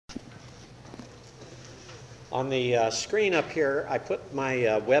On the screen up here, I put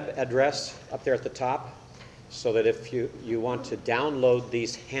my web address up there at the top so that if you want to download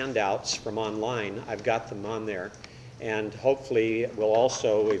these handouts from online, I've got them on there. And hopefully we'll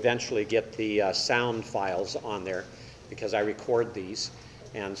also eventually get the sound files on there because I record these.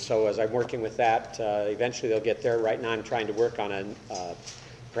 And so as I'm working with that, eventually they'll get there. Right now I'm trying to work on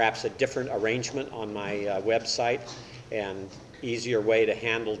perhaps a different arrangement on my website and easier way to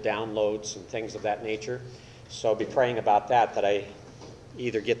handle downloads and things of that nature. So I'll be praying about that I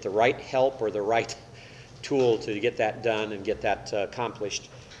either get the right help or the right tool to get that done and get that accomplished.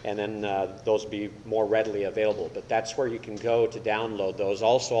 And then those will be more readily available. But that's where you can go to download those.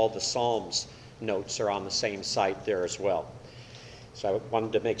 Also, all the Psalms notes are on the same site there as well. So I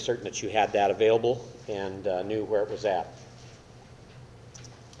wanted to make certain that you had that available and knew where it was at.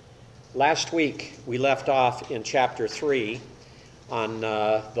 Last week, we left off in chapter 3 on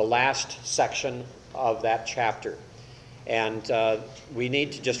the last section of that chapter. And we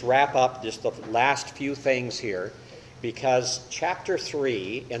need to just wrap up just the last few things here, because chapter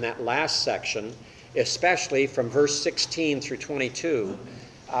 3 in that last section, especially from verse 16 through 22,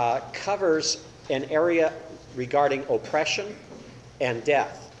 covers an area regarding oppression and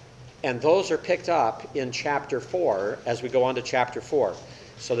death. And those are picked up in chapter 4 as we go on to chapter 4.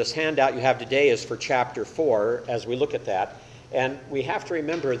 So this handout you have today is for chapter 4 as we look at that. And we have to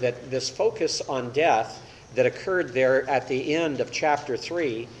remember that this focus on death that occurred there at the end of chapter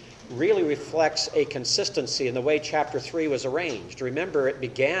 3 really reflects a consistency in the way chapter 3 was arranged. Remember, it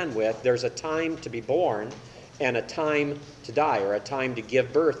began with there's a time to be born and a time to die, or a time to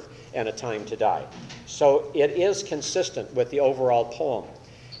give birth and a time to die. So it is consistent with the overall poem.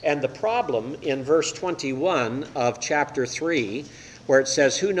 And the problem in verse 21 of chapter 3, where it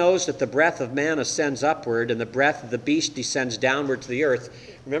says, "Who knows that the breath of man ascends upward and the breath of the beast descends downward to the earth?"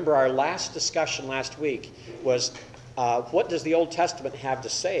 Remember, our last discussion last week was what does the Old Testament have to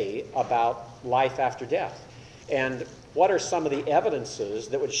say about life after death? And what are some of the evidences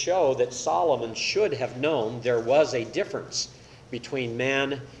that would show that Solomon should have known there was a difference between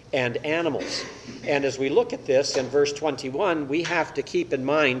man and animals? And as we look at this in verse 21, we have to keep in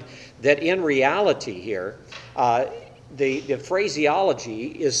mind that in reality here, the phraseology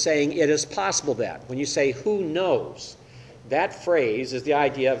is saying it is possible that. When you say who knows, that phrase is the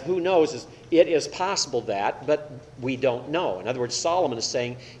idea of who knows is it is possible that, but we don't know. In other words, Solomon is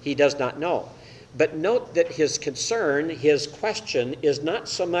saying he does not know. But note that his concern, his question, is not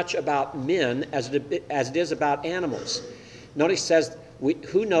so much about men as it is about animals. Notice he says,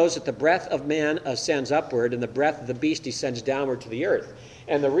 who knows that the breath of man ascends upward and the breath of the beast descends downward to the earth?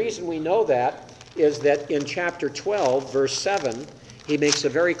 And the reason we know that is that in chapter 12, verse 7, he makes a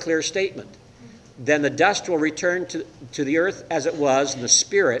very clear statement. Then the dust will return to the earth as it was, and the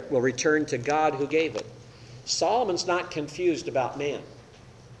spirit will return to God who gave it. Solomon's not confused about man.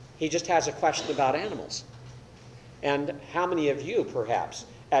 He just has a question about animals. And how many of you, perhaps,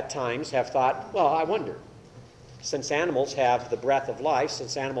 at times have thought, well, I wonder, since animals have the breath of life,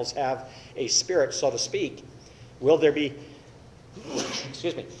 since animals have a spirit, so to speak, will there be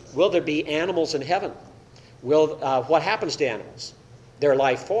animals in heaven? What happens to animals? Their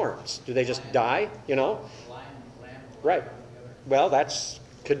life forms. Do they just die, Right. Well,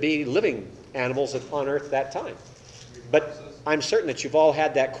 could be living animals on earth that time. But I'm certain that you've all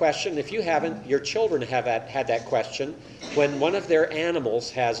had that question. If you haven't, your children have had that question when one of their animals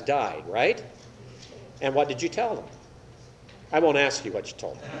has died, right? And what did you tell them? I won't ask you what you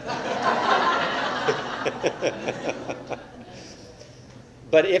told them.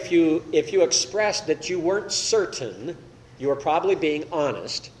 But if you expressed that you weren't certain, you were probably being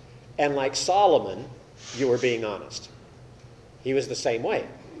honest. And like Solomon, you were being honest. He was the same way.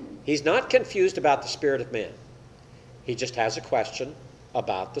 He's not confused about the spirit of man. He just has a question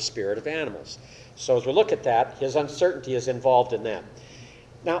about the spirit of animals. So as we look at that, his uncertainty is involved in that.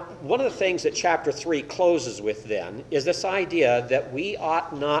 Now, one of the things that chapter 3 closes with then is this idea that we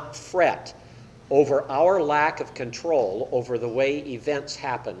ought not fret over our lack of control over the way events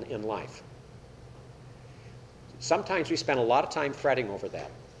happen in life. Sometimes we spend a lot of time fretting over that,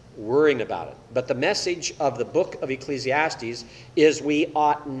 worrying about it. But the message of the book of Ecclesiastes is we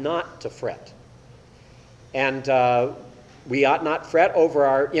ought not to fret. And we ought not fret over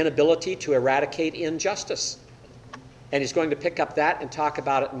our inability to eradicate injustice. And he's going to pick up that and talk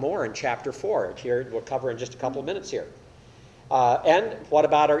about it more in chapter 4. Here we'll cover in just a couple of minutes here. And what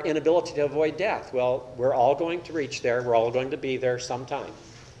about our inability to avoid death? Well, we're all going to reach there. We're all going to be there sometime.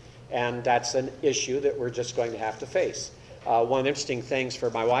 And that's an issue that we're just going to have to face. One of the interesting things for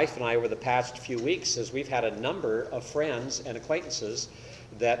my wife and I over the past few weeks is we've had a number of friends and acquaintances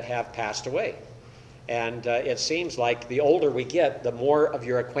that have passed away. And it seems like the older we get, the more of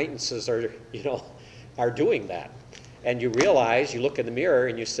your acquaintances are, are doing that. And you realize, you look in the mirror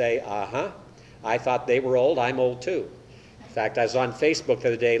and you say, I thought they were old, I'm old too. In fact, I was on Facebook the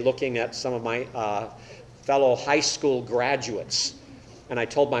other day looking at some of my fellow high school graduates. And I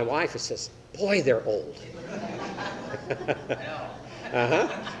told my wife, I says, boy, they're old.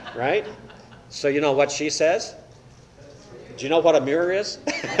 Right? So you know what she says? Do you know what a mirror is?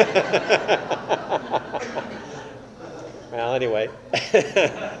 Well, anyway.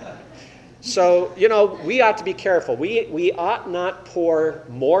 So, we ought to be careful. We ought not pour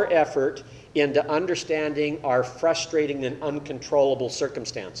more effort into understanding our frustrating and uncontrollable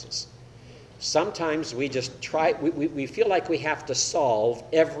circumstances. Sometimes we just we feel like we have to solve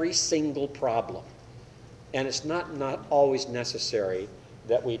every single problem. And it's not always necessary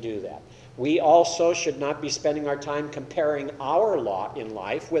that we do that. We also should not be spending our time comparing our lot in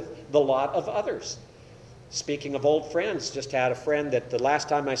life with the lot of others. Speaking of old friends, just had a friend that the last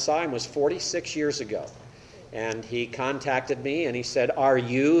time I saw him was 46 years ago. And he contacted me and he said, "Are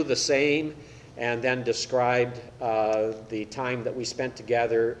you the same?" And then described the time that we spent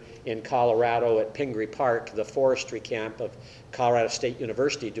together in Colorado at Pingree Park, the forestry camp of Colorado State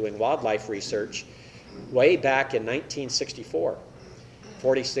University, doing wildlife research way back in 1964,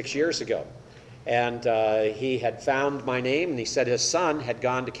 46 years ago. And he had found my name, and he said his son had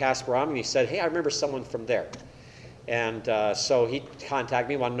gone to Casperom, and he said, "Hey, I remember someone from there." And so he contacted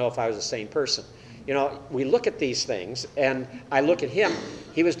me, wanted to know if I was the same person. We look at these things, and I look at him.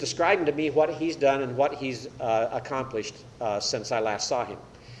 He was describing to me what he's done and what he's accomplished since I last saw him.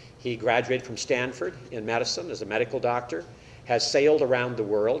 He graduated from Stanford in medicine as a medical doctor, has sailed around the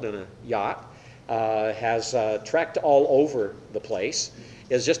world in a yacht, has trekked all over the place,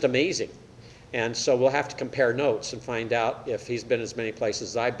 is just amazing. And so we'll have to compare notes and find out if he's been as many places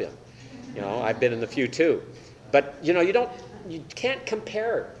as I've been. I've been in the few too. But, you can't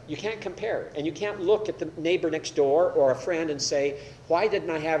compare. You can't compare. And you can't look at the neighbor next door or a friend and say, why didn't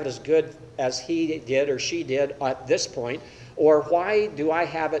I have it as good as he did or she did at this point? Or why do I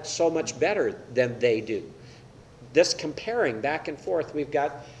have it so much better than they do? This comparing back and forth, we've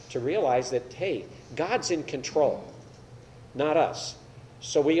got to realize that, hey, God's in control, not us.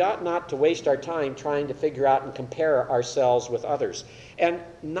 So we ought not to waste our time trying to figure out and compare ourselves with others. And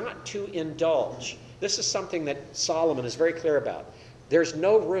not to indulge. This is something that Solomon is very clear about. There's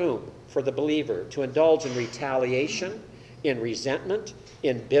no room for the believer to indulge in retaliation, in resentment,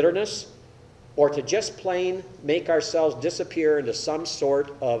 in bitterness, or to just plain make ourselves disappear into some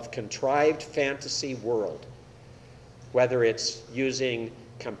sort of contrived fantasy world. Whether it's using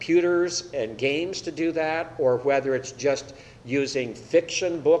computers and games to do that, or whether it's just using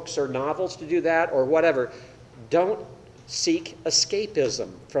fiction books or novels to do that, or whatever. Don't seek escapism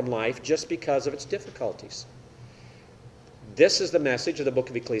from life just because of its difficulties. This is the message of the book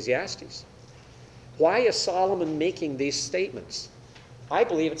of Ecclesiastes. Why is Solomon making these statements? I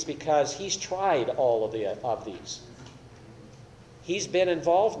believe it's because he's tried all of these. He's been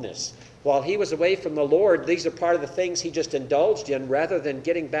involved in this. While he was away from the Lord, these are part of the things he just indulged in rather than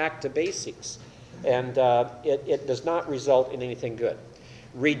getting back to basics. And it does not result in anything good.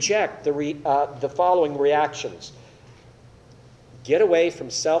 Reject the following reactions. Get away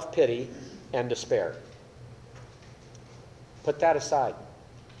from self-pity and despair. Put that aside.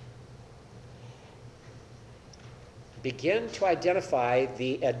 Begin to identify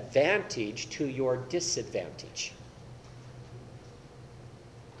the advantage to your disadvantage.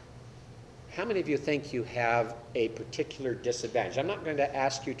 How many of you think you have a particular disadvantage? I'm not going to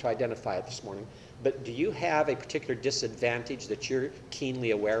ask you to identify it this morning, but do you have a particular disadvantage that you're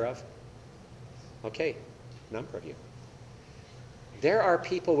keenly aware of? Okay, a number of you. There are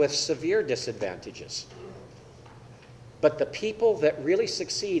people with severe disadvantages. But the people that really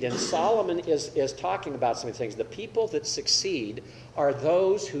succeed, and Solomon is talking about some of the things, the people that succeed are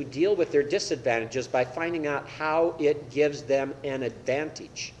those who deal with their disadvantages by finding out how it gives them an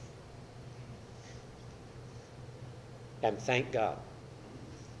advantage. And thank God.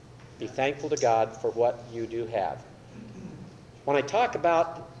 Be thankful to God for what you do have. When I talk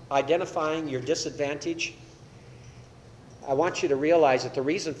about identifying your disadvantage, I want you to realize that the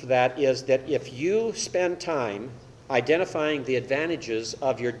reason for that is that if you spend time identifying the advantages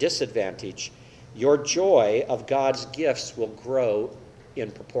of your disadvantage, your joy of God's gifts will grow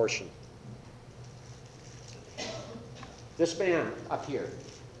in proportion. This man up here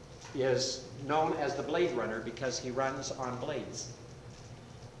is known as the Blade Runner because he runs on blades.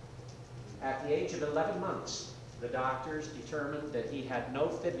 At the age of 11 months, the doctors determined that he had no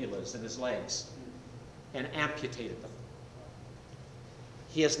fibulas in his legs and amputated them.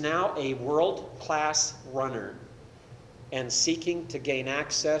 He is now a world-class runner and seeking to gain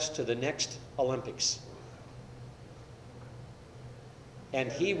access to the next Olympics.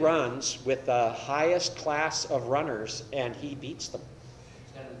 And he runs with the highest class of runners, and he beats them.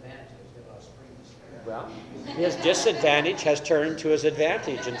 Well, his disadvantage has turned to his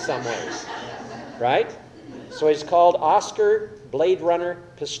advantage in some ways, right? So he's called Oscar Blade Runner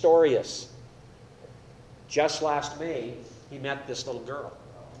Pistorius. Just last May, he met this little girl.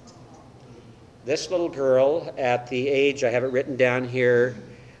 This little girl, at the age, I have it written down here,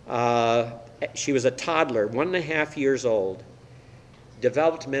 she was a toddler, 1.5 years old,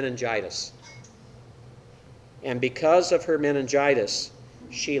 developed meningitis. And because of her meningitis,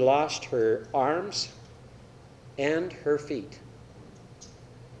 she lost her arms and her feet.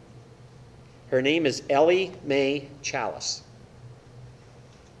 Her name is Ellie Mae Chalice.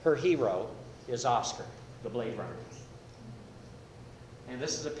 Her hero is Oscar, the Blade Runner. And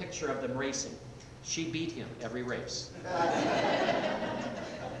this is a picture of them racing. She beat him every race.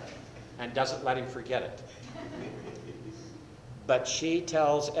 And doesn't let him forget it. But she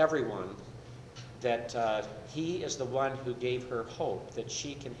tells everyone that he is the one who gave her hope that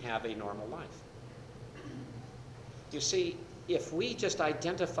she can have a normal life. You see, if we just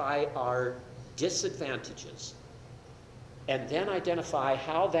identify our disadvantages and then identify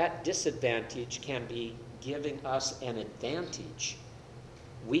how that disadvantage can be giving us an advantage,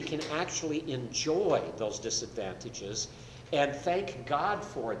 we can actually enjoy those disadvantages and thank God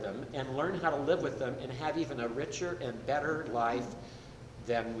for them and learn how to live with them and have even a richer and better life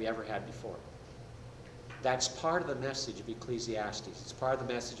than we ever had before. That's part of the message of Ecclesiastes. It's part of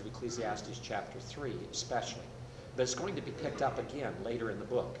the message of Ecclesiastes chapter 3 especially. But it's going to be picked up again later in the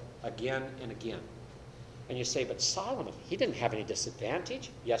book, again and again. And you say, but Solomon, he didn't have any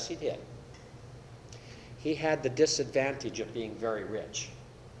disadvantage. Yes, he did. He had the disadvantage of being very rich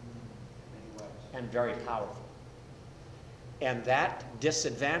and very powerful. And that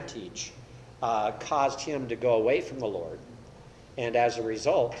disadvantage caused him to go away from the Lord. And as a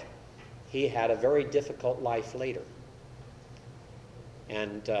result, he had a very difficult life later.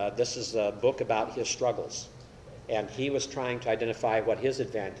 And this is a book about his struggles. And he was trying to identify what his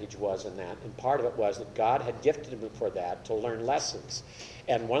advantage was in that. And part of it was that God had gifted him for that to learn lessons.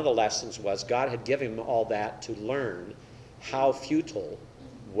 And one of the lessons was God had given him all that to learn how futile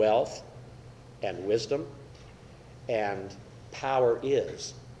wealth and wisdom and power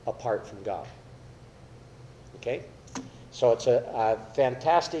is apart from God. Okay? So it's a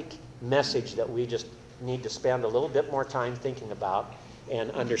fantastic message that we just need to spend a little bit more time thinking about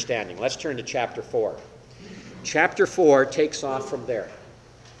and understanding. Let's turn to chapter 4. Chapter 4 takes off from there.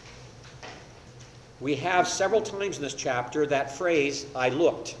 We have several times in this chapter that phrase, I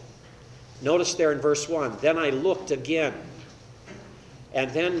looked. Notice there in verse 1, then I looked again.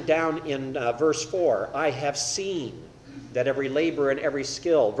 And then down in verse 4, I have seen that every labor and every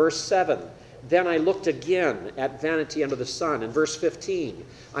skill. Verse 7, then I looked again at vanity under the sun. In verse 15,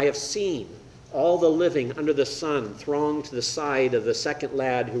 I have seen all the living under the sun throng to the side of the second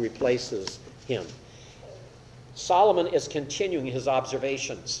lad who replaces him. Solomon is continuing his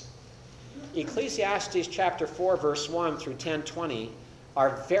observations. Ecclesiastes chapter 4, verse 1 through 10:20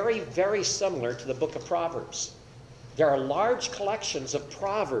 are very, very similar to the book of Proverbs. There are large collections of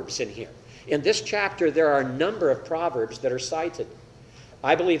Proverbs in here. In this chapter, there are a number of Proverbs that are cited.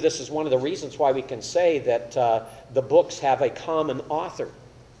 I believe this is one of the reasons why we can say that the books have a common author.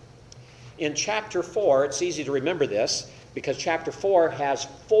 In chapter 4, it's easy to remember this because chapter 4 has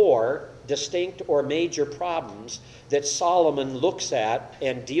 4 distinct or major problems that Solomon looks at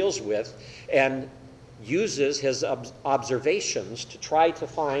and deals with and uses his observations to try to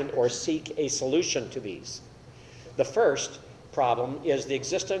find or seek a solution to these. The first problem is the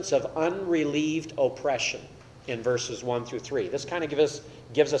existence of unrelieved oppression in verses 1 through 3. This kind of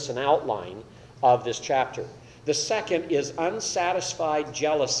gives us an outline of this chapter. The second is unsatisfied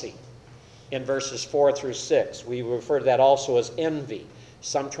jealousy in verses 4 through 6. We refer to that also as envy.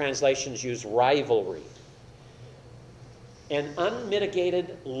 Some translations use rivalry. And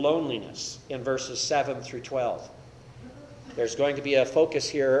unmitigated loneliness in verses 7 through 12. There's going to be a focus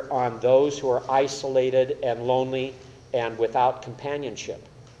here on those who are isolated and lonely and without companionship.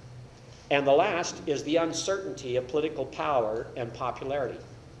 And the last is the uncertainty of political power and popularity.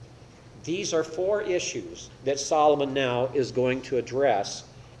 These are 4 issues that Solomon now is going to address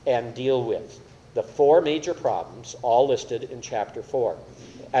and deal with. The 4 major problems, all listed in chapter 4.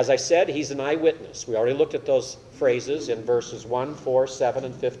 As I said, he's an eyewitness. We already looked at those phrases in verses 1, 4, 7,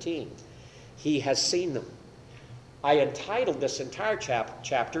 and 15. He has seen them. I entitled this entire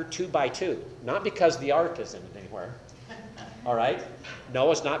chapter 2 by 2, not because the ark is in it anywhere, All right?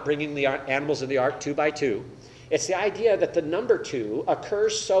 Noah's not bringing the animals in the ark 2 by 2. It's the idea that the number 2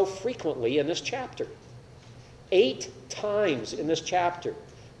 occurs so frequently in this chapter. 8 times in this chapter,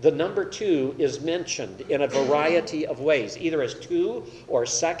 the number 2 is mentioned in a variety of ways, either as 2 or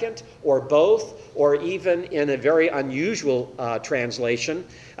second or both, or even in a very unusual translation,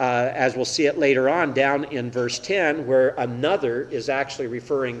 as we'll see it later on down in verse 10, where another is actually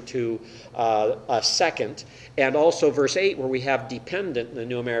referring to a second, and also verse 8, where we have dependent in the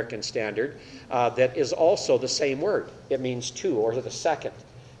New American Standard, that is also the same word. It means 2, or the second.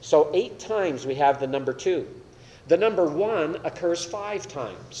 So 8 times we have the number 2. The number 1 occurs 5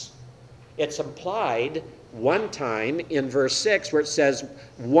 times. It's implied 1 time in verse 6 where it says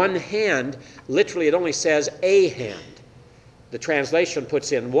one hand. Literally, it only says a hand. The translation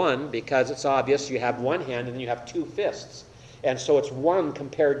puts in 1 because it's obvious you have 1 hand and then you have 2 fists. And so it's 1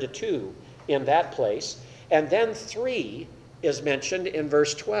 compared to 2 in that place. And then 3 is mentioned in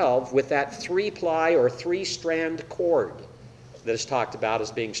verse 12 with that 3-ply or 3-strand cord that is talked about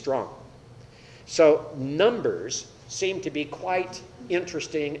as being strong. So numbers seem to be quite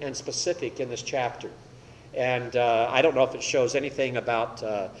interesting and specific in this chapter. And I don't know if it shows anything about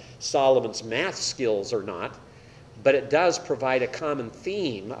Solomon's math skills or not, but it does provide a common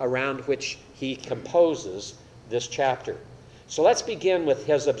theme around which he composes this chapter. So let's begin with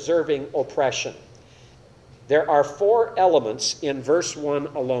his observing oppression. There are 4 elements in verse 1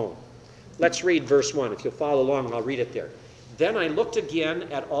 alone. Let's read verse 1. If you'll follow along, I'll read it there. Then I looked again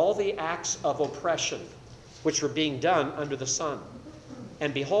at all the acts of oppression which were being done under the sun.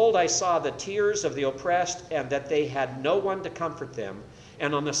 And behold, I saw the tears of the oppressed, and that they had no one to comfort them.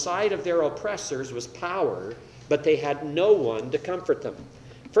 And on the side of their oppressors was power, but they had no one to comfort them.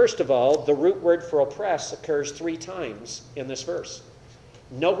 First of all, the root word for oppress occurs 3 times in this verse.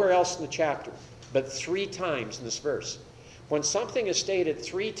 Nowhere else in the chapter, but 3 times in this verse. When something is stated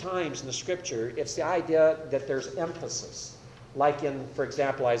 3 times in the scripture, it's the idea that there's emphasis. Like in, for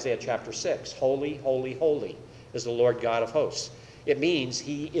example, Isaiah chapter 6, holy, holy, holy is the Lord God of hosts. It means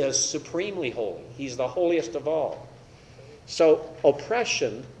he is supremely holy. He's the holiest of all. So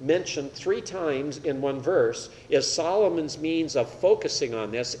oppression, mentioned 3 times in one verse, is Solomon's means of focusing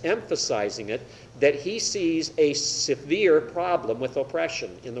on this, emphasizing it, that he sees a severe problem with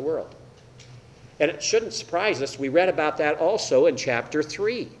oppression in the world. And it shouldn't surprise us. We read about that also in chapter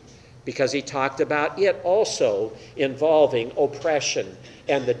 3. Because he talked about it also involving oppression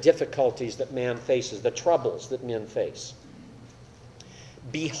and the difficulties that man faces, the troubles that men face.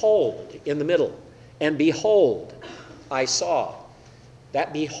 Behold, in the middle, and behold, I saw.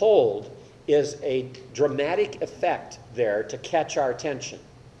 That behold is a dramatic effect there to catch our attention.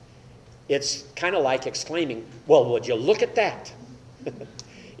 It's kind of like exclaiming, well, would you look at that?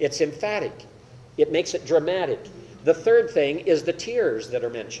 It's emphatic. It makes it dramatic. The third thing is the tears that are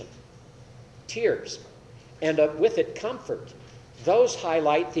mentioned. Tears, and with it comfort. Those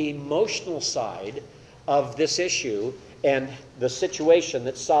highlight the emotional side of this issue and the situation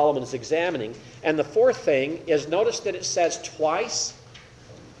that Solomon is examining. And the fourth thing is, notice that it says twice,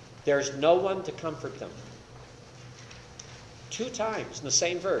 there's no one to comfort them. 2 times in the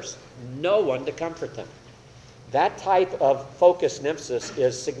same verse, no one to comfort them. That type of focus and emphasis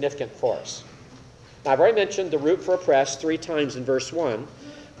is significant for us. Now, I've already mentioned the root for oppress 3 times in verse 1.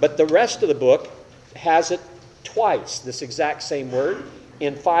 But the rest of the book has it twice, this exact same word,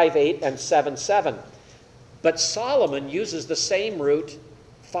 in 5:8 and 7:7. But Solomon uses the same root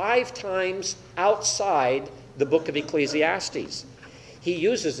 5 times outside the book of Ecclesiastes. He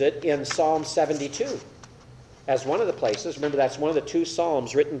uses it in Psalm 72 as one of the places. Remember, that's one of the 2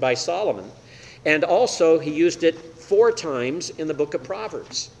 psalms written by Solomon. And also he used it 4 times in the book of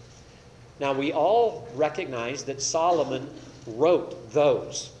Proverbs. Now, we all recognize that Solomon wrote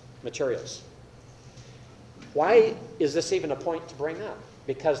those materials. Why is this even a point to bring up?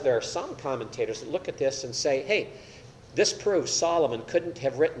 Because there are some commentators that look at this and say, hey, this proves Solomon couldn't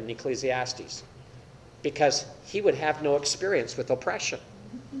have written Ecclesiastes because he would have no experience with oppression.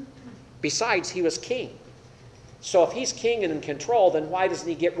 Besides, he was king. So if he's king and in control, then why doesn't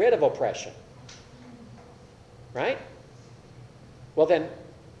he get rid of oppression? Right? Well, then,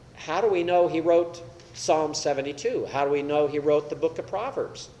 how do we know he wrote Psalm 72? How do we know he wrote the book of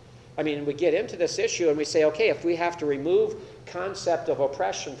Proverbs? I mean, we get into this issue and we say, okay, if we have to remove concept of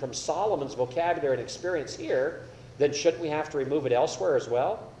oppression from Solomon's vocabulary and experience here, then shouldn't we have to remove it elsewhere as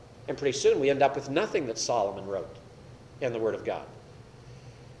well? And pretty soon we end up with nothing that Solomon wrote in the Word of God.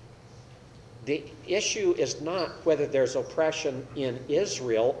 The issue is not whether there's oppression in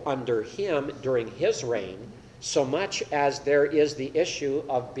Israel under him during his reign. so much as there is the issue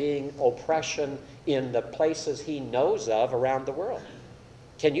of being oppression in the places he knows of around the world.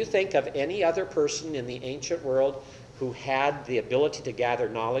 Can you think of any other person in the ancient world who had the ability to gather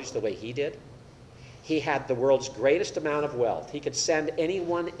knowledge the way he did? He had the world's greatest amount of wealth. He could send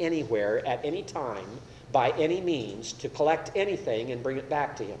anyone anywhere at any time by any means to collect anything and bring it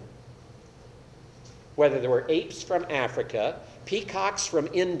back to him. Whether there were apes from Africa, peacocks from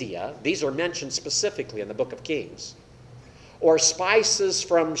India, these are mentioned specifically in the book of Kings, or spices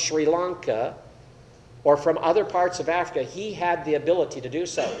from Sri Lanka or from other parts of Africa, he had the ability to do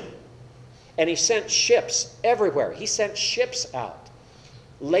so. And he sent ships everywhere. He sent ships out,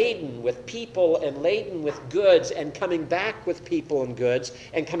 laden with people and laden with goods, and coming back with people and goods,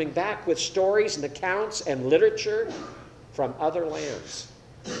 and coming back with stories and accounts and literature from other lands.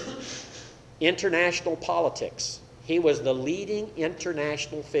 International politics. He was the leading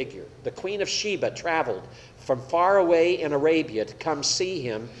international figure. The Queen of Sheba traveled from far away in Arabia to come see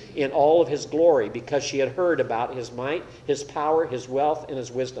him in all of his glory because she had heard about his might, his power, his wealth, and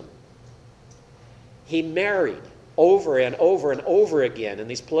his wisdom. He married over and over and over again in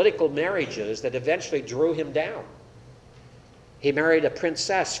these political marriages that eventually drew him down. He married a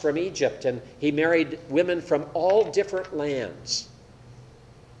princess from Egypt, and he married women from all different lands.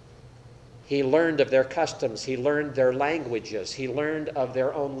 He learned of their customs. He learned their languages. He learned of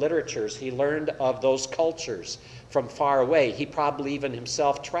their own literatures. He learned of those cultures from far away. He probably even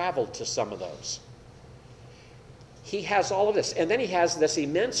himself traveled to some of those. He has all of this. And then he has this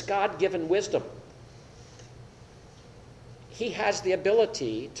immense God-given wisdom. He has the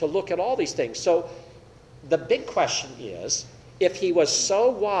ability to look at all these things. So the big question is, if he was so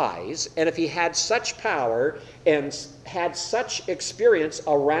wise and if he had such power and had such experience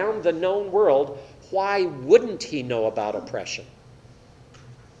around the known world, why wouldn't he know about oppression?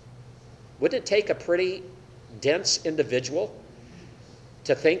 Wouldn't it take a pretty dense individual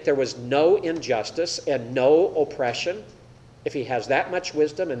to think there was no injustice and no oppression if he has that much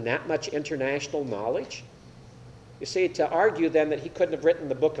wisdom and that much international knowledge? You see, to argue then that he couldn't have written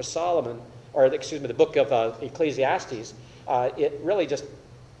the book of Solomon, or excuse me, the book of Ecclesiastes, it really just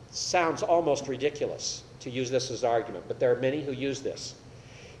sounds almost ridiculous to use this as argument, but there are many who use this.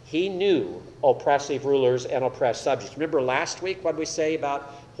 He knew oppressive rulers and oppressed subjects. Remember last week what we say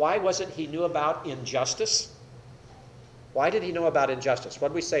about why was it he knew about injustice? Why did he know about injustice? What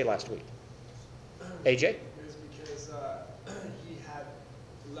did we say last week? AJ? It was because he had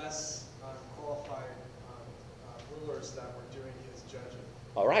less qualified rulers that were doing his judging.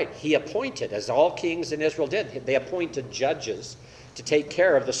 All right. He appointed, as all kings in Israel did, they appointed judges to take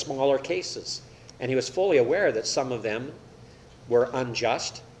care of the smaller cases. And he was fully aware that some of them were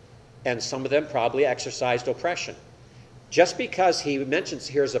unjust and some of them probably exercised oppression. Just because he mentions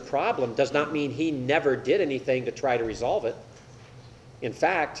here's a problem does not mean he never did anything to try to resolve it. In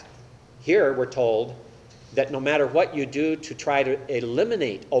fact, here we're told that no matter what you do to try to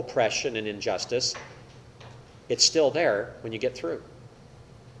eliminate oppression and injustice, it's still there when you get through.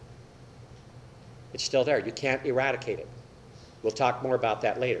 It's still there. You can't eradicate it. We'll talk more about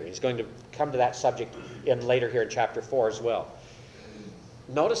that later. He's going to come to that subject later here in chapter 4 as well.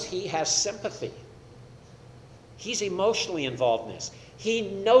 Notice he has sympathy. He's emotionally involved in this. He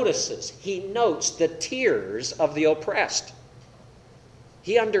notes the tears of the oppressed.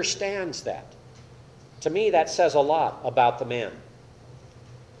 He understands that. To me, that says a lot about the man.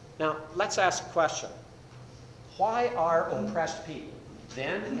 Now, let's ask a question. Why are oppressed people,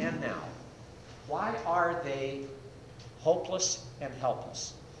 then and now, why are they hopeless and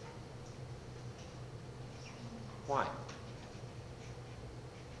helpless? Why?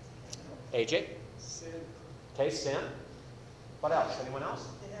 AJ? Sin. Okay, sin. What else? Anyone else?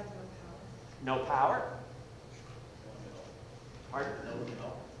 They have no power. No power? Pardon?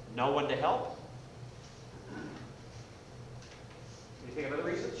 No one to help? You think of other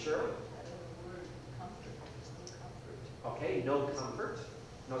reasons? Sure. I don't know the word comfort. There's no comfort. Okay, no comfort.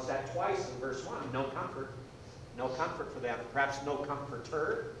 Notice that twice in verse 1. No comfort. No comfort for them. Perhaps no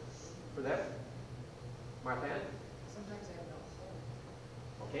comforter for them. Martha Ann? Sometimes they have no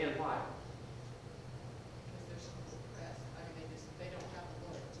hope Okay, and why? because they're so suppressed. I mean, they don't have the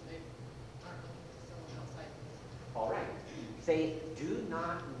Lord, so they aren't looking for someone outside. All right. They do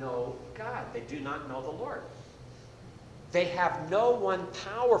not know God. They do not know the Lord. They have no one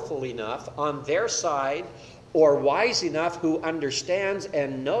powerful enough on their side or wise enough who understands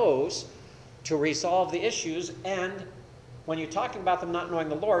and knows to resolve the issues. And when you're talking about them not knowing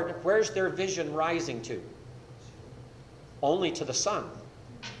the Lord, where's their vision rising to? Only to the sun.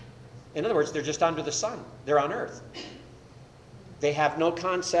 In other words, they're just under the sun. They're on earth. They have no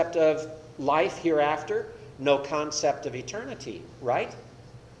concept of life hereafter, no concept of eternity, right?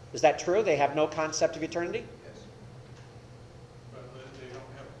 Is that true? They have no concept of eternity? Yes. But they don't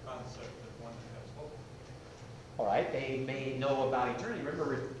have a concept of one that has hope. All right, they may know about eternity.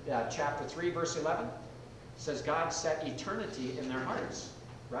 Remember chapter 3, verse 11? It says God set eternity in their hearts,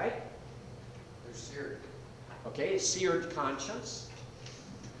 right? They're seared. Okay, seared conscience,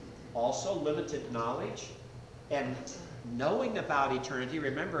 also limited knowledge, and knowing about eternity.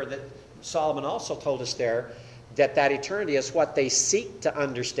 Remember that Solomon also told us there that that eternity is what they seek to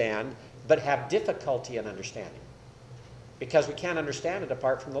understand, but have difficulty in understanding, because we can't understand it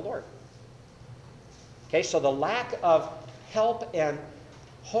apart from the Lord. Okay, so the lack of help and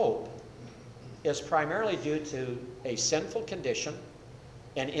hope is primarily due to a sinful condition,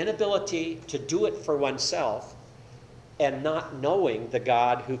 an inability to do it for oneself, and not knowing the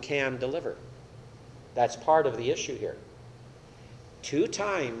God who can deliver. That's part of the issue here. 2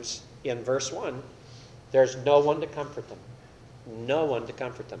 times in verse 1, there's no one to comfort them. No one to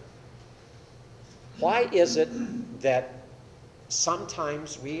comfort them. Why is it that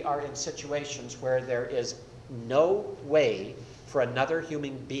sometimes we are in situations where there is no way for another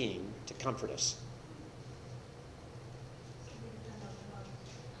human being to comfort us?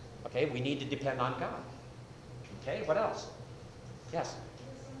 Okay, we need to depend on God. Okay, what else? Yes?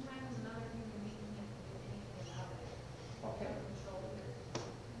 Sometimes another human being can't do anything about it. Okay. Control it.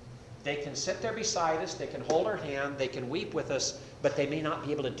 They can sit there beside us, they can hold our hand, they can weep with us, but they may not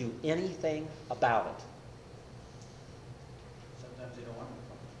be able to do anything about it. Sometimes they don't want to be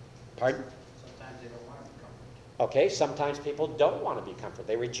comforted. Pardon? Sometimes they don't want to be comforted. Okay, sometimes people don't want to be comforted.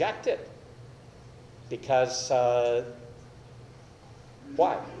 They reject it. Because,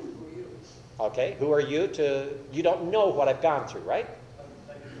 why? Who are you? Okay, who are you to, you don't know what I've gone through, right?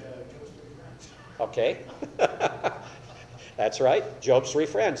 Like Job's 3 friends. Okay. That's right, Job's 3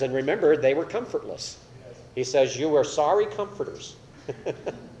 friends. And remember, they were comfortless. He says, you were sorry comforters.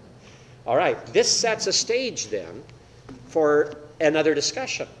 All right, this sets a stage then for another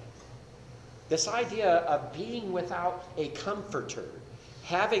discussion. This idea of being without a comforter,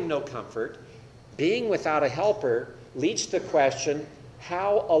 having no comfort, being without a helper, leads to the question,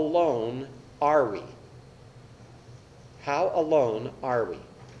 how alone are we? How alone are we?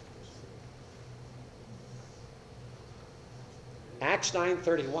 Acts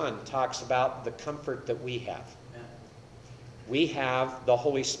 9:31 talks about the comfort that we have. Amen. We have the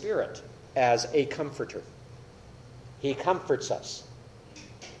Holy Spirit as a comforter. He comforts us.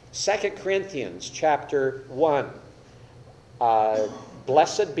 2 Corinthians chapter 1.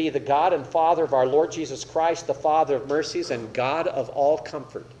 Blessed be the God and Father of our Lord Jesus Christ, the Father of mercies and God of all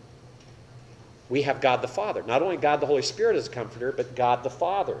comfort. We have God the Father. Not only God the Holy Spirit as a comforter, but God the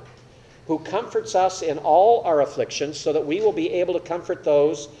Father, who comforts us in all our afflictions, so that we will be able to comfort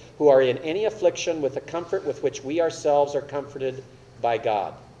those who are in any affliction with the comfort with which we ourselves are comforted by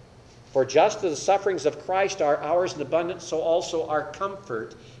God. For just as the sufferings of Christ are ours in abundance, so also our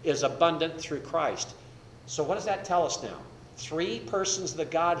comfort is abundant through Christ. So what does that tell us now? 3 persons of the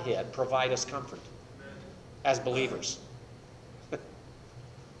Godhead provide us comfort as believers. Isn't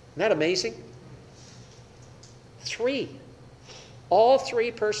that amazing? 3. All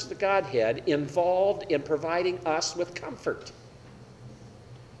 3 persons of the Godhead involved in providing us with comfort.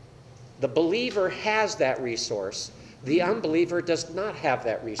 The believer has that resource. The unbeliever does not have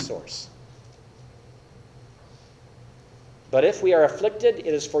that resource. But if we are afflicted, it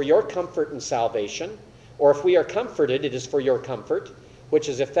is for your comfort and salvation. Or if we are comforted, it is for your comfort, which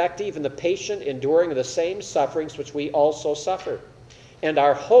is effective in the patient enduring of the same sufferings which we also suffer. And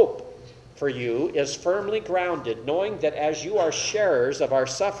our hope for you is firmly grounded, knowing that as you are sharers of our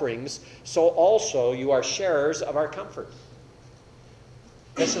sufferings, so also you are sharers of our comfort.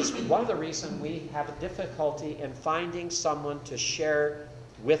 This is one of the reasons we have a difficulty in finding someone to share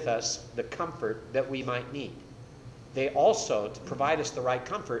with us the comfort that we might need. They also, to provide us the right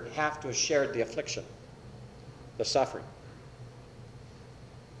comfort, have to have shared the affliction, the suffering.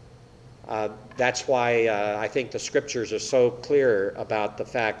 That's why I think the scriptures are so clear about the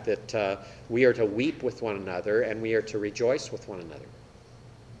fact that we are to weep with one another and we are to rejoice with one another.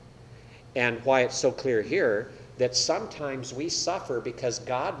 And why it's so clear here that sometimes we suffer because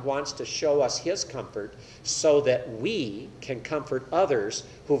God wants to show us his comfort so that we can comfort others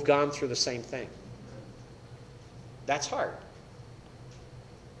who've gone through the same thing. That's hard.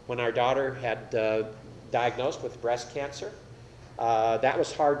 When our daughter had diagnosed with breast cancer, that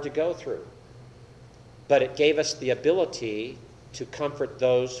was hard to go through. But it gave us the ability to comfort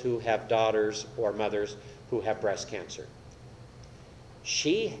those who have daughters or mothers who have breast cancer.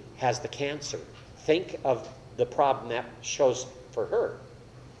 She has the cancer. Think of the problem that shows for her.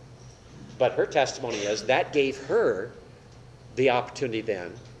 But her testimony is that gave her the opportunity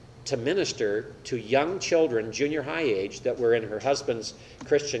then to minister to young children, junior high age, that were in her husband's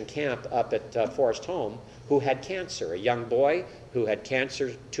Christian camp up at Forest Home, who had cancer. A young boy who had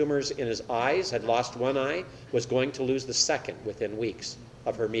cancer tumors in his eyes, had lost one eye, was going to lose the second within weeks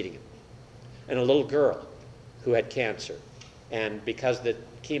of her meeting him. And a little girl who had cancer, and because the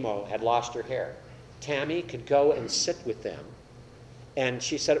chemo had lost her hair. Tammy could go and sit with them, and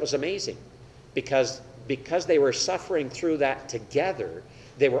she said it was amazing because they were suffering through that together,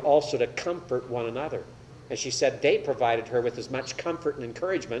 they were also to comfort one another. And she said they provided her with as much comfort and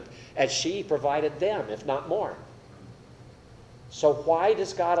encouragement as she provided them, if not more. So why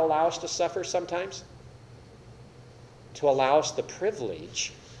does God allow us to suffer sometimes? To allow us the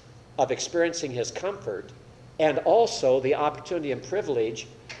privilege of experiencing his comfort, and also the opportunity and privilege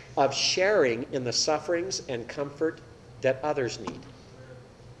of sharing in the sufferings and comfort that others need.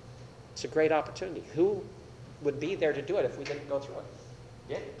 It's a great opportunity. Who would be there to do it if we didn't go through it?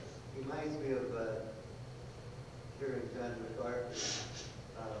 Yeah? Reminds me of here in John MacArthur,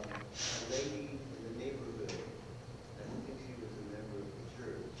 a lady in the neighborhood. I don't think she was a member of the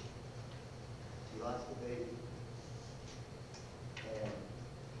church. She lost a baby. And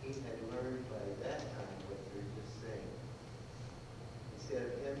he had learned by that time what you're just saying. Instead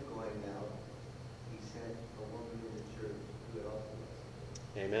of him going out, he sent a woman in the church who had also lost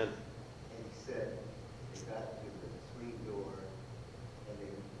a baby. Amen. And he said, they got to the swing door, and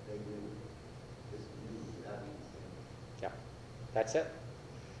they knew, just knew without even saying. Yeah, that's it.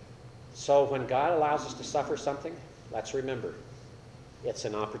 So when God allows us to suffer something, let's remember, it's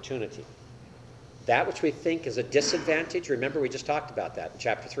an opportunity. That which we think is a disadvantage, remember we just talked about that in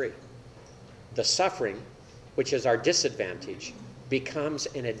chapter 3. The suffering, which is our disadvantage, becomes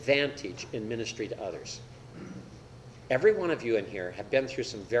an advantage in ministry to others. Every one of you in here have been through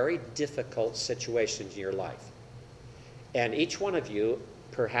some very difficult situations in your life. And each one of you,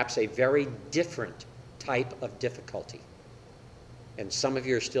 perhaps a very different type of difficulty. And some of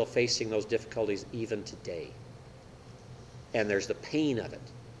you are still facing those difficulties even today. And there's the pain of it.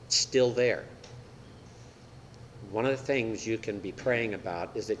 It's still there. One of the things you can be praying about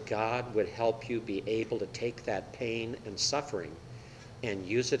is that God would help you be able to take that pain and suffering and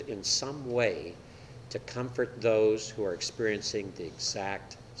use it in some way to comfort those who are experiencing the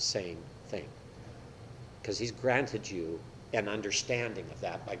exact same thing. Because he's granted you an understanding of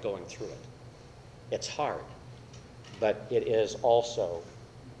that by going through it. It's hard, but it is also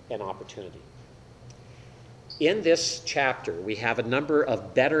an opportunity. In this chapter, we have a number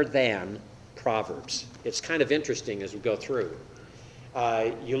of better than proverbs. It's kind of interesting as we go through.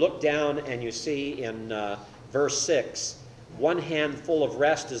 You look down and you see in verse 6, one handful of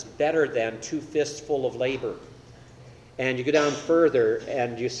rest is better than 2 fists full of labor. And you go down further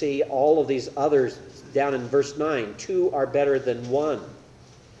and you see all of these others down in verse 9. 2 are better than 1.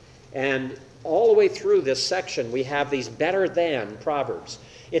 And all the way through this section, we have these better than proverbs.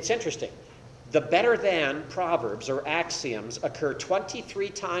 It's interesting. The better than proverbs or axioms occur 23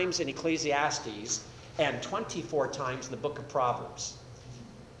 times in Ecclesiastes and 24 times in the book of Proverbs.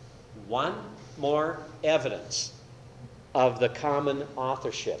 One more evidence of the common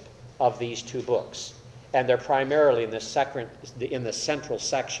authorship of these two books. And they're primarily in the central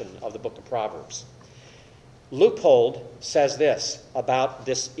section of the book of Proverbs. Leupold says this about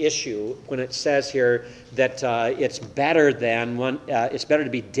this issue when it says here that it's better to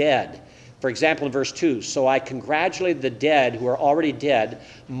be dead. For example, in verse 2, so I congratulate the dead who are already dead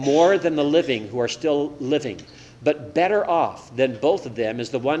more than the living who are still living. But better off than both of them is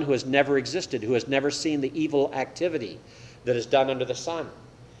the one who has never existed, who has never seen the evil activity that is done under the sun.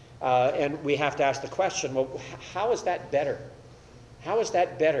 And we have to ask the question, well, how is that better? How is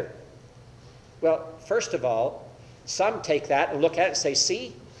that better? Well, first of all, some take that and look at it and say,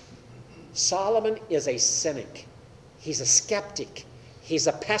 see, Solomon is a cynic. He's a skeptic. He's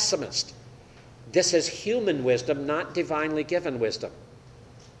a pessimist. This is human wisdom, not divinely given wisdom.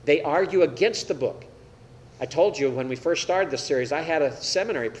 They argue against the book. I told you when we first started this series, I had a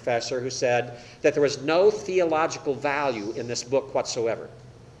seminary professor who said that there was no theological value in this book whatsoever.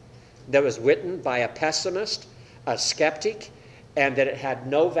 That was written by a pessimist, a skeptic, and that it had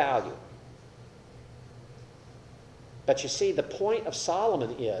no value. But you see, the point of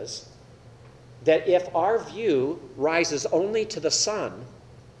Solomon is that if our view rises only to the sun,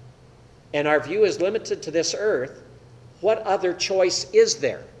 and our view is limited to this earth, what other choice is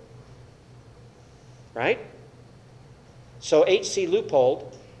there? Right? So H.C.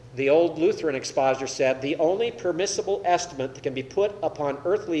 Leupold, the old Lutheran expositor, said, the only permissible estimate that can be put upon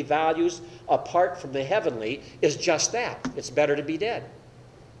earthly values apart from the heavenly is just that. It's better to be dead.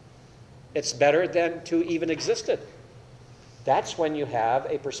 It's better than to even existed. That's when you have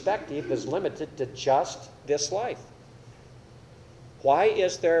a perspective that's limited to just this life. Why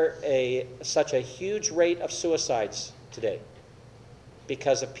is there such a huge rate of suicides today?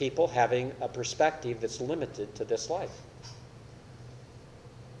 Because of people having a perspective that's limited to this life.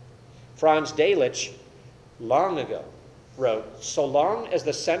 Franz Delitzsch, long ago, wrote, "So long as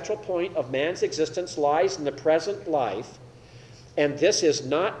the central point of man's existence lies in the present life, and this is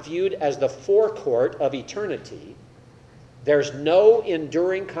not viewed as the forecourt of eternity, there's no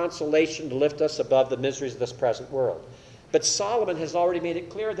enduring consolation to lift us above the miseries of this present world." But Solomon has already made it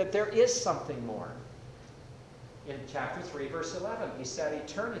clear that there is something more. In chapter 3, verse 11, he said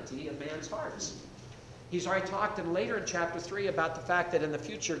eternity in man's hearts. He's already talked later in chapter 3 about the fact that in the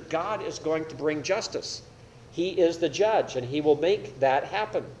future God is going to bring justice. He is the judge, and he will make that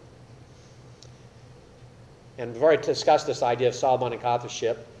happen. And we've already discussed this idea of Solomonic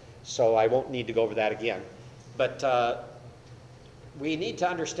authorship, so I won't need to go over that again. But we need to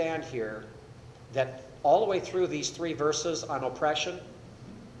understand here that all the way through these 3 verses on oppression,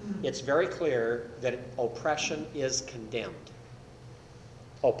 it's very clear that oppression is condemned.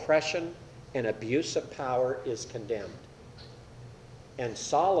 Oppression and abuse of power is condemned. And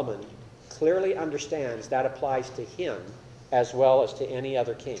Solomon clearly understands that applies to him as well as to any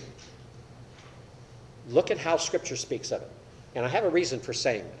other king. Look at how Scripture speaks of it. And I have a reason for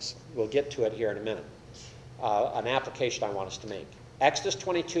saying this. We'll get to it here in a minute. An application I want us to make. Exodus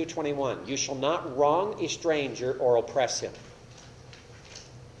 22:21. You shall not wrong a stranger or oppress him.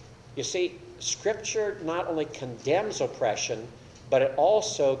 You see, Scripture not only condemns oppression, but it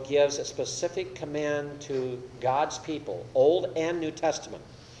also gives a specific command to God's people, Old and New Testament,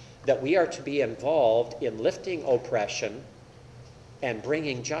 that we are to be involved in lifting oppression and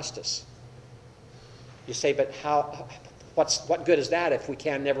bringing justice. You say, but what good is that if we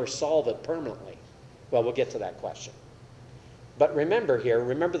can never solve it permanently? Well, we'll get to that question. But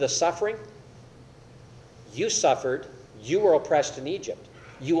remember the suffering? You suffered, you were oppressed in Egypt.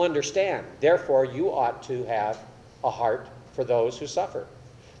 You understand. Therefore, you ought to have a heart for those who suffer.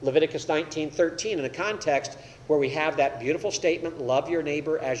 Leviticus 19:13, in a context where we have that beautiful statement, love your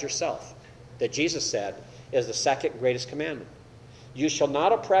neighbor as yourself, that Jesus said is the second greatest commandment. You shall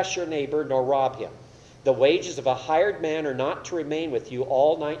not oppress your neighbor nor rob him. The wages of a hired man are not to remain with you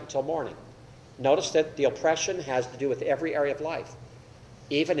all night until morning. Notice that the oppression has to do with every area of life,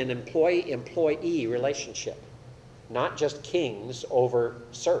 even an employee-employee relationship, not just kings over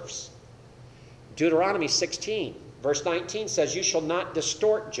serfs. Deuteronomy 16, verse 19 says, you shall not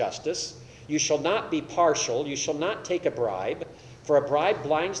distort justice, you shall not be partial, you shall not take a bribe, for a bribe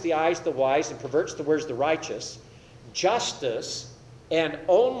blinds the eyes of the wise and perverts the words of the righteous. Justice, and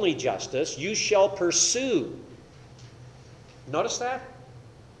only justice, you shall pursue. Notice that?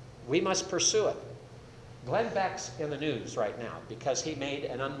 We must pursue it. Glenn Beck's in the news right now because he made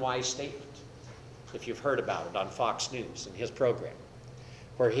an unwise statement, if you've heard about it on Fox News in his program,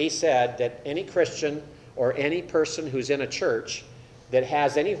 where he said that any Christian or any person who's in a church that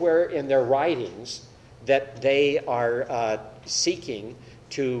has anywhere in their writings that they are seeking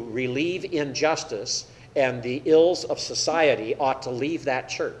to relieve injustice and the ills of society ought to leave that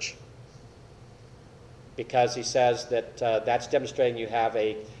church. Because he says that that's demonstrating you have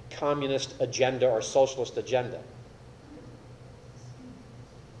a communist agenda or socialist agenda.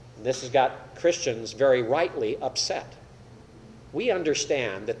 And this has got Christians very rightly upset. We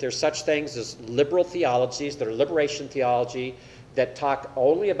understand that there's such things as liberal theologies that are liberation theology that talk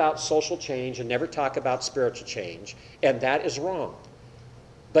only about social change and never talk about spiritual change, and that is wrong.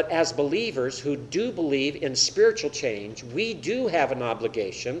 But as believers who do believe in spiritual change, we do have an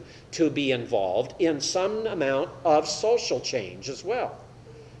obligation to be involved in some amount of social change as well.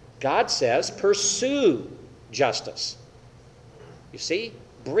 God says, pursue justice. You see?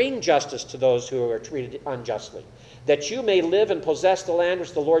 Bring justice to those who are treated unjustly, that you may live and possess the land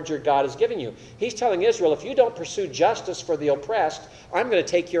which the Lord your God has given you. He's telling Israel, if you don't pursue justice for the oppressed, I'm going to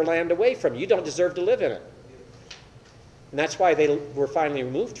take your land away from you. You don't deserve to live in it. And that's why they were finally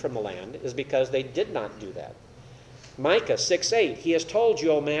removed from the land, is because they did not do that. Micah 6:8, he has told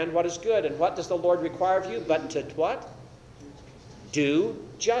you, O man, what is good, and what does the Lord require of you? But to what? Do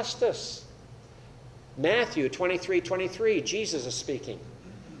justice. Matthew 23:23, Jesus is speaking.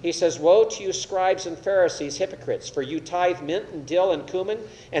 He says, woe to you scribes and Pharisees, hypocrites, for you tithe mint and dill and cumin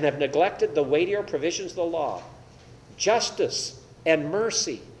and have neglected the weightier provisions of the law, justice and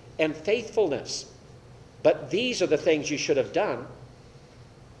mercy and faithfulness. But these are the things you should have done.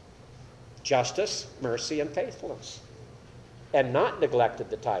 Justice, mercy, and faithfulness. And not neglected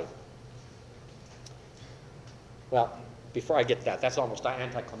the tithe. Well, before I get to that, that's almost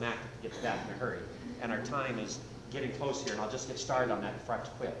anticlimactic to get to that in a hurry. And our time is getting close here, and I'll just get started on that before I have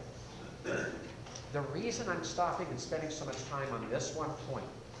to quit. The reason I'm stopping and spending so much time on this one point,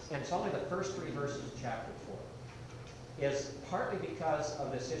 and it's only the first 3 verses of chapter 4, is partly because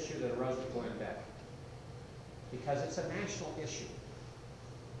of this issue that arose with Glenn Beck. Because it's a national issue.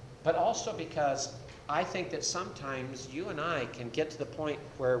 But also because I think that sometimes you and I can get to the point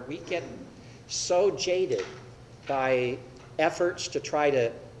where we get so jaded by efforts to try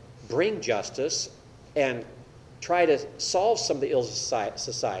to bring justice and try to solve some of the ills of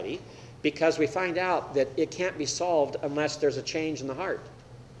society, because we find out that it can't be solved unless there's a change in the heart.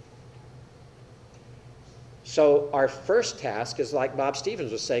 So our first task is like Bob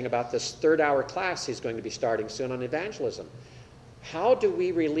Stevens was saying about this 3rd-hour class he's going to be starting soon on evangelism. How do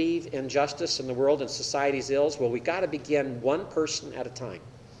we relieve injustice in the world and society's ills? Well, we've got to begin one person at a time.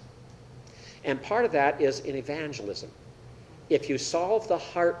 And part of that is in evangelism. If you solve the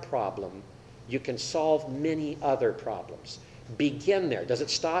heart problem, you can solve many other problems. Begin there. Does it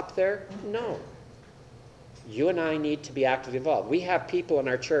stop there? No. You and I need to be actively involved. We have people in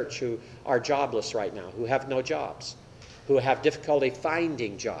our church who are jobless right now, who have no jobs, who have difficulty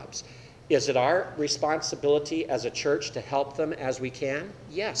finding jobs. Is it our responsibility as a church to help them as we can?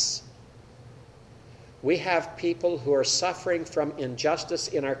 Yes. We have people who are suffering from injustice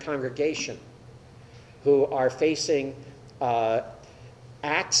in our congregation, who are facing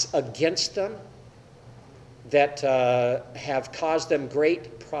acts against them that have caused them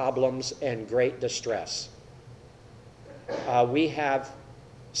great problems and great distress. We have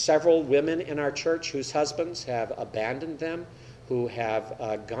several women in our church whose husbands have abandoned them, who have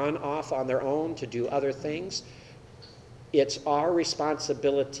gone off on their own to do other things. It's our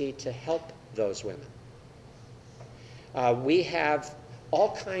responsibility to help those women. We have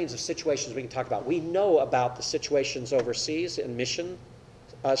all kinds of situations we can talk about. We know about the situations overseas in mission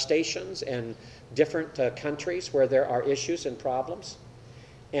stations and different countries where there are issues and problems,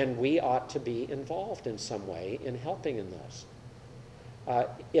 and we ought to be involved in some way in helping in those.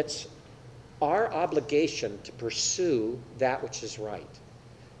 It's our obligation to pursue that which is right,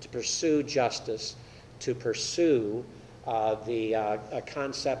 to pursue justice, to pursue the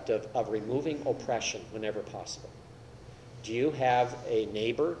concept of removing oppression whenever possible. Do you have a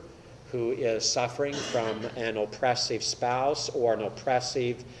neighbor who is suffering from an oppressive spouse or an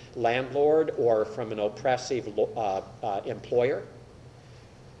oppressive landlord or from an oppressive employer?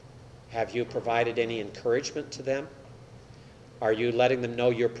 Have you provided any encouragement to them? Are you letting them know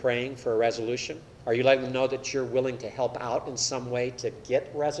you're praying for a resolution? Are you letting them know that you're willing to help out in some way to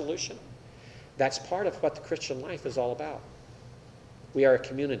get resolution? That's part of what the Christian life is all about. We are a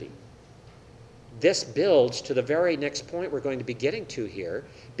community. This builds to the very next point we're going to be getting to here,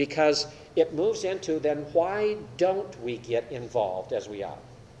 because it moves into then why don't we get involved as we ought?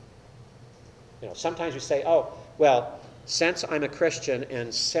 Sometimes we say, oh, well, since I'm a Christian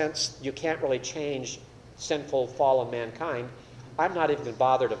and since you can't really change sinful, fallen mankind, I'm not even going to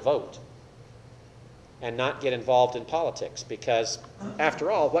bother to vote and not get involved in politics, because after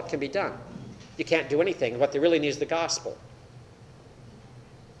all, what can be done? You can't do anything. What they really need is the gospel.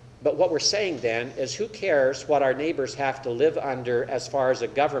 But what we're saying then is, who cares what our neighbors have to live under as far as a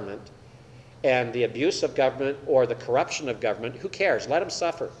government and the abuse of government or the corruption of government? Who cares? Let them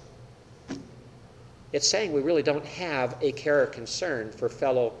suffer. It's saying we really don't have a care or concern for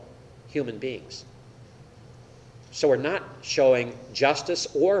fellow human beings. So we're not showing justice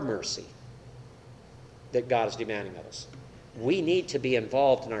or mercy that God is demanding of us. We need to be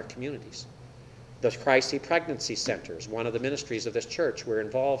involved in our communities. The Christy Pregnancy Center is one of the ministries of this church we're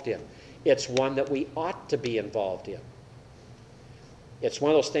involved in. It's one that we ought to be involved in. It's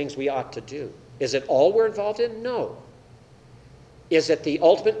one of those things we ought to do. Is it all we're involved in? No. Is it the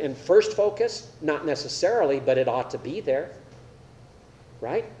ultimate and first focus? Not necessarily, but it ought to be there.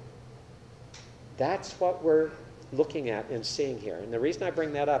 Right? That's what we're looking at and seeing here. And the reason I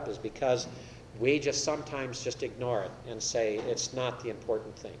bring that up is because we just sometimes just ignore it and say it's not the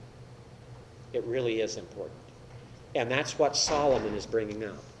important thing. It really is important. And that's what Solomon is bringing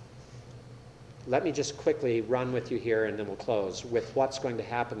out. Let me just quickly run with you here, and then we'll close with what's going to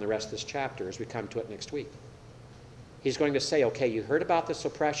happen the rest of this chapter as we come to it next week. He's going to say, okay, you heard about this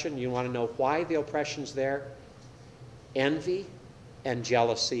oppression. You want to know why the oppression's there? Envy and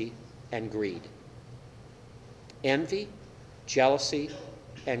jealousy and greed. Envy, jealousy,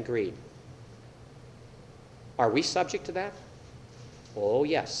 and greed. Are we subject to that? Oh,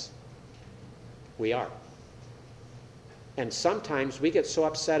 yes. We are. And sometimes we get so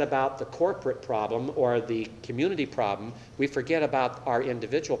upset about the corporate problem or the community problem, we forget about our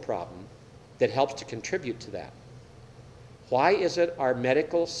individual problem that helps to contribute to that. Why is it our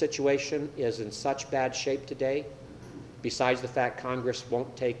medical situation is in such bad shape today? Besides the fact Congress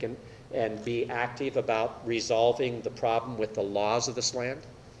won't take and be active about resolving the problem with the laws of this land,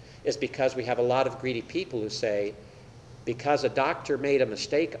 is because we have a lot of greedy people who say, because a doctor made a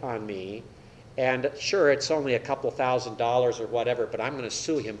mistake on me, and sure, it's only a couple $1,000s or whatever, but I'm going to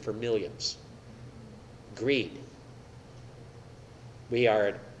sue him for millions. Greed. We are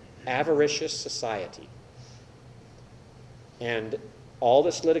an avaricious society. And all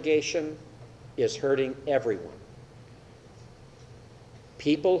this litigation is hurting everyone.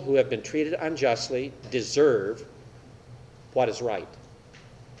 People who have been treated unjustly deserve what is right.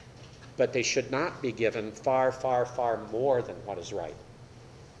 But they should not be given far, far, far more than what is right.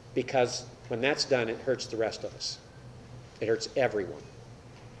 Because when that's done, it hurts the rest of us. It hurts everyone.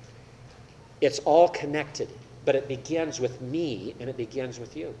 It's all connected, but it begins with me and it begins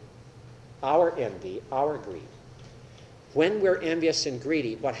with you. Our envy, our greed. When we're envious and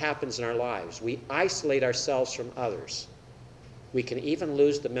greedy, what happens in our lives? We isolate ourselves from others. We can even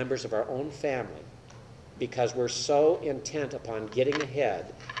lose the members of our own family because we're so intent upon getting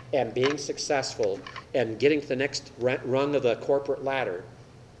ahead and being successful and getting to the next rung of the corporate ladder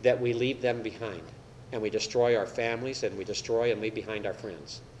that we leave them behind. And we destroy our families and we destroy and leave behind our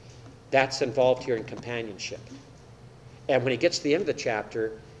friends. That's involved here in companionship. And when he gets to the end of the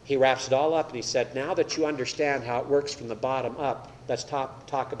chapter, he wraps it all up and he said, now that you understand how it works from the bottom up, let's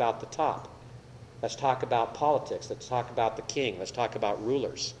talk about the top. Let's talk about politics. Let's talk about the king. Let's talk about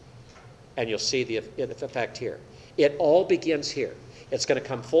rulers. And you'll see the effect here. It all begins here. It's going to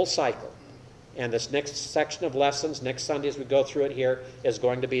come full cycle. And this next section of lessons, next Sunday as we go through it here, is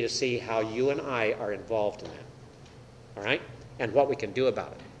going to be to see how you and I are involved in that. All right? And what we can do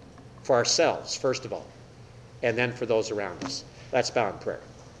about it. For ourselves, first of all. And then for those around us. Let's bow in prayer.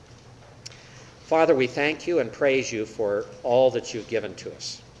 Father, we thank you and praise you for all that you've given to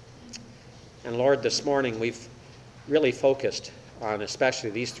us. And Lord, this morning we've really focused on especially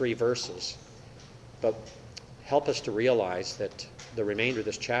these 3 verses. But help us to realize that the remainder of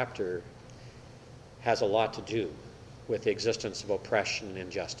this chapter has a lot to do with the existence of oppression and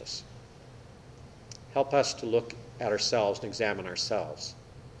injustice. Help us to look at ourselves and examine ourselves.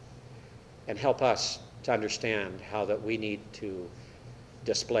 And help us to understand how that we need to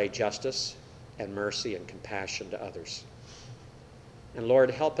display justice and mercy and compassion to others. And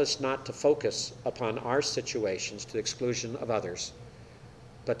Lord, help us not to focus upon our situations to the exclusion of others,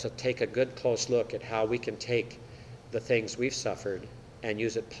 but to take a good close look at how we can take the things we've suffered and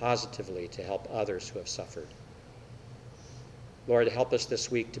use it positively to help others who have suffered. Lord, help us this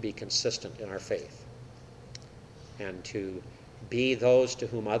week to be consistent in our faith and to be those to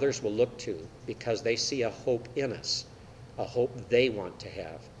whom others will look to because they see a hope in us, a hope they want to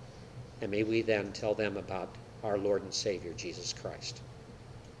have. And may we then tell them about our Lord and Savior, Jesus Christ.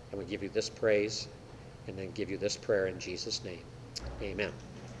 And we give you this praise and then give you this prayer in Jesus' name. Amen.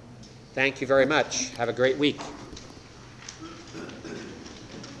 Thank you very much. Have a great week.